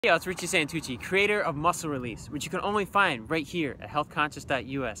Hey, it's Richie Santucci, creator of Muscle Release, which you can only find right here at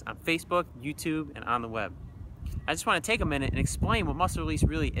healthconscious.us on Facebook, YouTube, and on the web. I just want to take a minute and explain what Muscle Release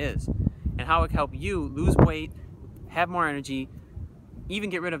really is and how it can help you lose weight, have more energy,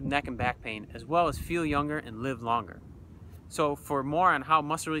 even get rid of neck and back pain, as well as feel younger and live longer. So for more on how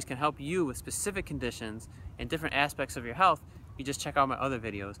Muscle Release can help you with specific conditions and different aspects of your health, you just check out my other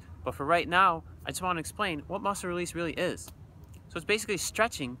videos. But for right now, I just want to explain what Muscle Release really is. So it's basically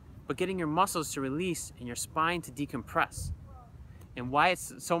stretching, but getting your muscles to release and your spine to decompress. And why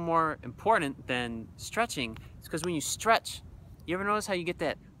it's so more important than stretching is because when you stretch, you ever notice how you get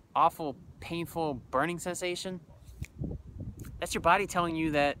that awful, painful, burning sensation? That's your body telling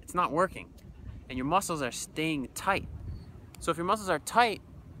you that it's not working and your muscles are staying tight. So if your muscles are tight,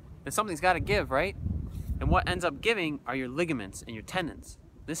 then something's got to give, right? And what ends up giving are your ligaments and your tendons.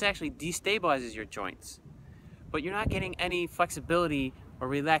 This actually destabilizes your joints, but you're not getting any flexibility or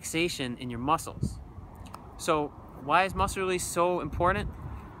relaxation in your muscles. So why is muscle release so important?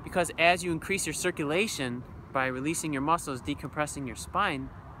 Because as you increase your circulation by releasing your muscles, decompressing your spine,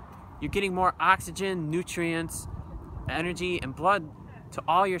 you're getting more oxygen, nutrients, energy, and blood to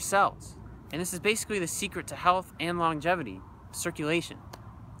all your cells. And this is basically the secret to health and longevity, circulation.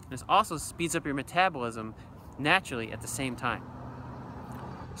 This also speeds up your metabolism naturally at the same time.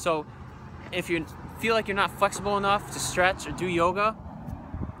 So if you feel like you're not flexible enough to stretch or do yoga,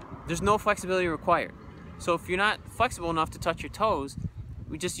 there's no flexibility required. So if you're not flexible enough to touch your toes,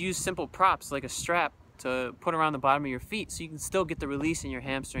 we just use simple props like a strap to put around the bottom of your feet so you can still get the release in your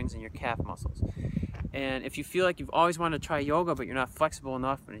hamstrings and your calf muscles. And if you feel like you've always wanted to try yoga but you're not flexible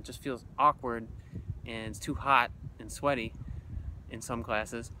enough and it just feels awkward and it's too hot and sweaty in some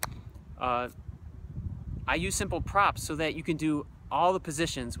classes, I use simple props so that you can do all the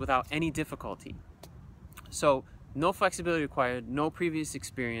positions without any difficulty. So no flexibility required, no previous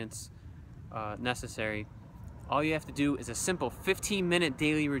experience necessary. All you have to do is a simple 15-minute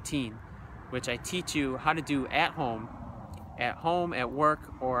daily routine, which I teach you how to do at home, at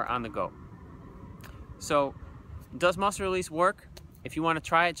work, or on the go. So does Muscle Release work? If you want to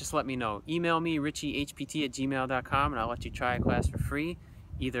try it, just let me know. Email me, richiehpt@gmail.com, and I'll let you try a class for free,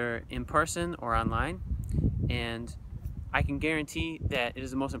 either in person or online. And I can guarantee that it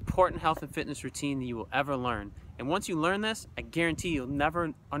is the most important health and fitness routine that you will ever learn. And once you learn this, I guarantee you'll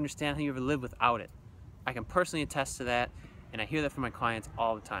never understand how you ever live without it. I can personally attest to that, and I hear that from my clients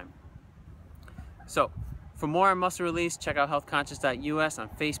all the time. So, for more on Muscle Release, check out healthconscious.us on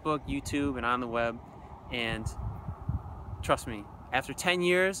Facebook, YouTube, and on the web. And trust me, after 10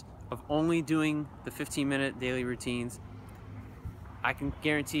 years of only doing the 15-minute daily routines, I can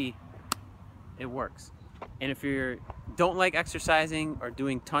guarantee it works. And if you don't like exercising or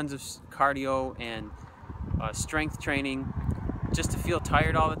doing tons of cardio and strength training just to feel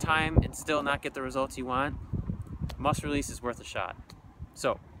tired all the time and still not get the results you want, Muscle Release is worth a shot.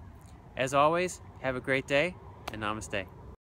 So, as always, have a great day and namaste.